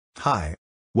Hi.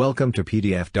 Welcome to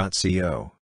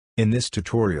PDF.co. In this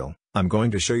tutorial, I'm going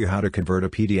to show you how to convert a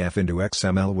PDF into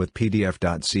XML with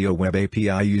PDF.co Web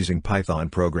API using Python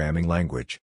programming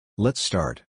language. Let's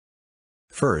start.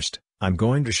 First, I'm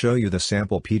going to show you the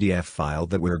sample PDF file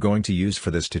that we're going to use for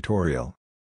this tutorial.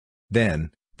 Then,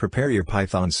 prepare your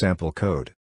Python sample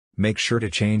code. Make sure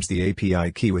to change the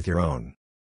API key with your own.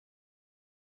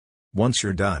 Once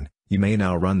you're done, you may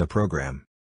now run the program.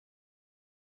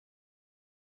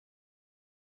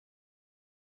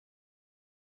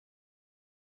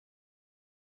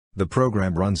 The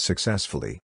program runs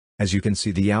successfully. As you can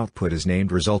see, the output is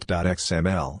named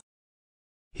result.xml.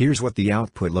 Here's what the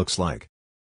output looks like.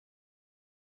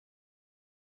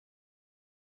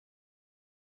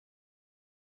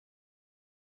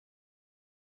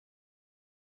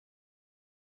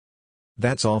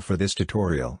 That's all for this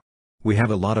tutorial. We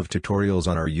have a lot of tutorials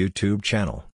on our YouTube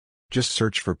channel. Just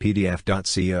search for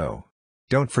PDF.co.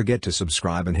 Don't forget to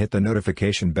subscribe and hit the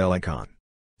notification bell icon.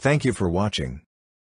 Thank you for watching.